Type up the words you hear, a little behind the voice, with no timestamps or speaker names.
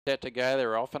set to go.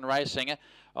 They're off and racing.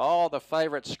 Oh, the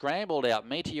favourite scrambled out.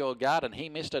 Meteor Garden, he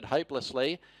missed it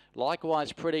hopelessly.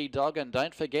 Likewise, Pretty Dog, and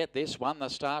don't forget this won the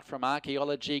start from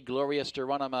Archaeology, Glorious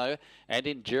Geronimo, and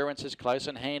Endurance is close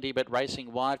and handy, but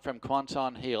racing wide from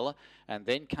Quanton Hill. And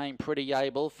then came Pretty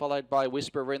Able, followed by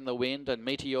Whisper in the Wind, and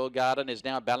Meteor Garden is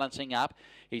now balancing up.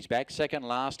 He's back second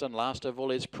last, and last of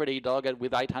all is Pretty Dog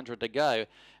with 800 to go.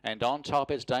 And on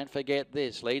top is Don't Forget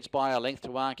This, leads by a length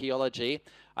to Archaeology.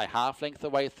 A half length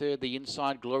away third, the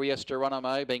inside Glorious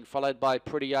Geronimo, being followed by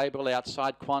Pretty Able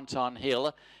outside Quanton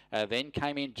Hill. Then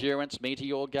came Endurance,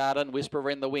 Meteor Garden, Whisper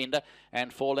in the Wind,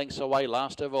 and 4 lengths away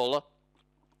last of all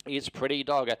is Pretty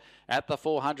Dog at the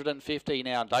 450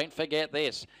 now. Don't forget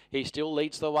this. He still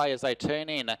leads the way as they turn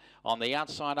in on the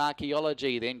outside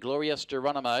Archaeology, then Glorious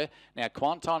Geronimo. Now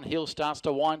Quanton Hill starts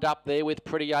to wind up there with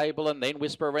Pretty Able, and then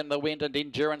Whisper in the Wind and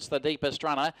Endurance the deepest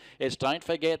runner. It's Don't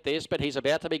Forget This, but he's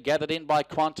about to be gathered in by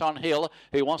Quanton Hill,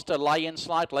 who wants to lay in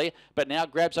slightly, but now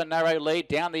grabs a narrow lead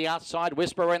down the outside.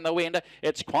 Whisper in the Wind.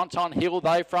 It's Quanton Hill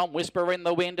though from Whisper in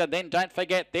the Wind, and then Don't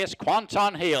Forget This,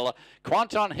 Quanton Hill.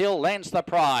 Quanton Hill lands the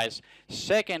prize.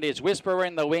 Second is Whisper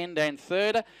in the Wind, and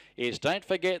third is Don't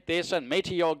Forget This and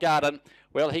Meteor Garden.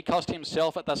 Well, he cost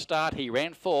himself at the start. He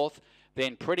ran fourth.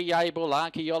 Then Pretty Able,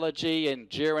 Archaeology,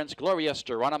 Endurance, Glorious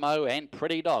Geronimo, and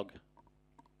Pretty Dog.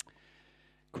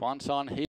 Quanton Hill.